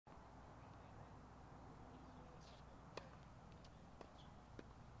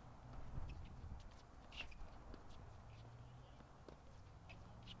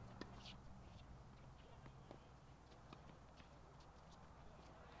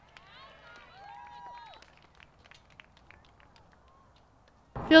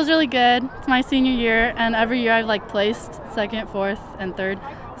Feels really good. It's my senior year, and every year I've placed second, fourth, and third.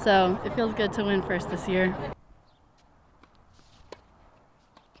 So it feels good to win first this year.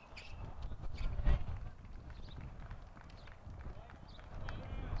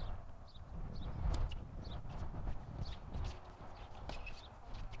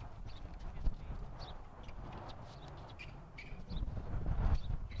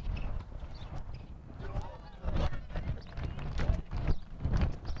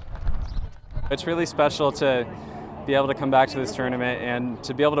 It's really special to be able to come back to this tournament and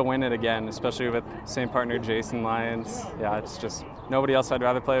to be able to win it again, especially with same partner Jason Lyons. Yeah, it's just nobody else I'd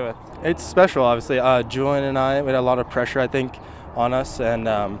rather play with. It's special, obviously. Julian and I, we had a lot of pressure, I think, on us, and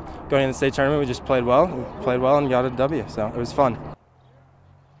going in the state tournament, we just played well. We played well and got a W, so it was fun.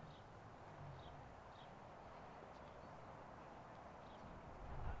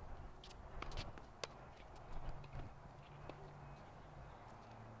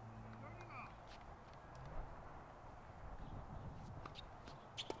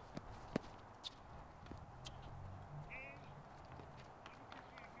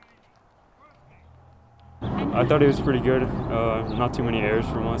 I thought it was pretty good. Not too many errors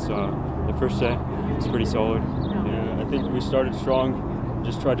from us. The first set was pretty solid. Yeah, I think we started strong.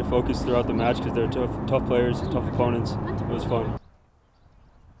 Just tried to focus throughout the match because they're tough players, tough opponents. It was fun.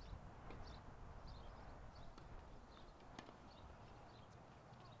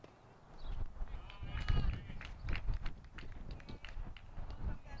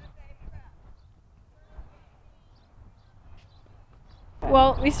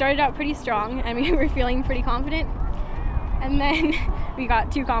 Well, we started out pretty strong and we were feeling pretty confident, and then we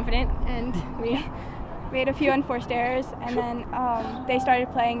got too confident and we made a few unforced errors, and then they started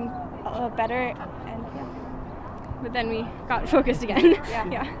playing a little better, and but then we got focused again.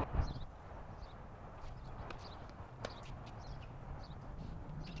 Yeah.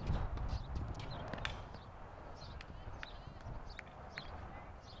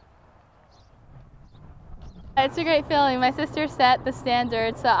 It's a great feeling. My sister set the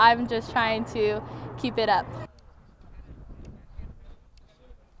standard, so I'm just trying to keep it up.